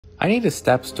I need a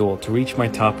step stool to reach my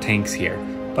top tanks here,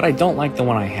 but I don't like the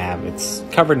one I have. It's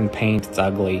covered in paint, it's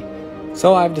ugly.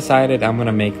 So I've decided I'm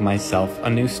gonna make myself a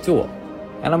new stool.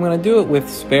 And I'm gonna do it with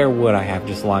spare wood I have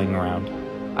just lying around.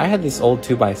 I had this old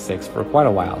 2x6 for quite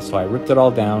a while, so I ripped it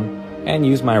all down and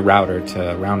used my router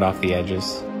to round off the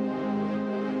edges.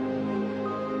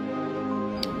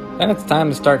 Then it's time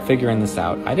to start figuring this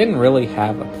out. I didn't really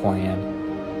have a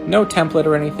plan. No template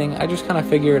or anything, I just kind of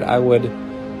figured I would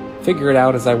figure it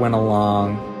out as I went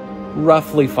along,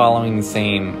 roughly following the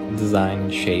same design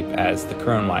and shape as the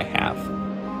current one I have.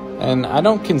 And I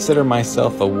don't consider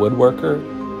myself a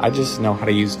woodworker, I just know how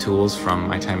to use tools from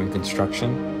my time in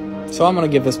construction, so I'm gonna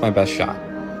give this my best shot.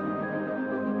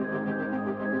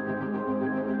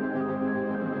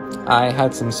 I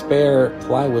had some spare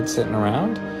plywood sitting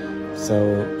around,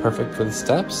 so perfect for the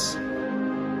steps.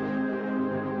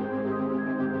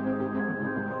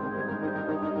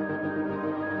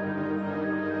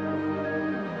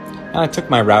 And I took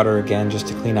my router again just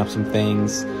to clean up some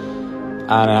things,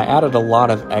 and I added a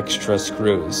lot of extra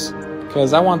screws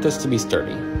because I want this to be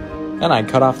sturdy. Then I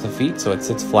cut off the feet so it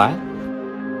sits flat.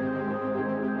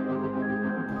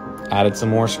 Added some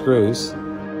more screws.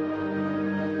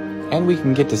 And we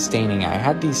can get to staining. I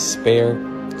had these spare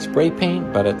spray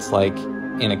paint, but it's like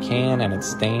in a can and it's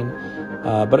stained.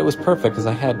 But it was perfect because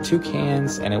I had 2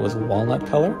 cans and it was walnut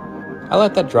color. I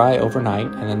let that dry overnight,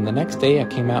 and then the next day I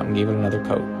came out and gave it another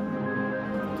coat.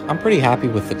 I'm pretty happy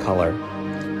with the color.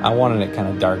 I wanted it kind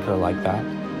of darker like that.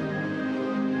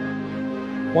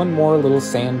 One more little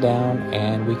sand down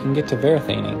and we can get to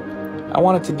varathaning. I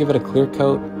wanted to give it a clear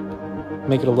coat,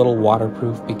 make it a little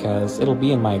waterproof because it'll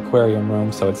be in my aquarium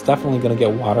room, so it's definitely going to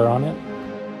get water on it.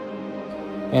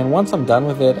 And once I'm done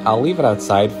with it, I'll leave it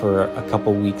outside for a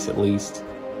couple weeks at least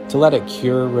to let it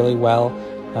cure really well,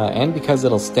 and because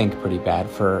it'll stink pretty bad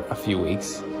for a few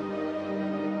weeks.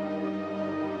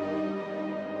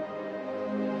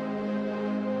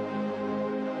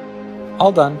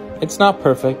 All done. It's not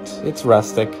perfect, it's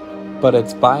rustic, but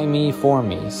it's by me for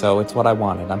me, so it's what I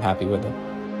wanted. I'm happy with it.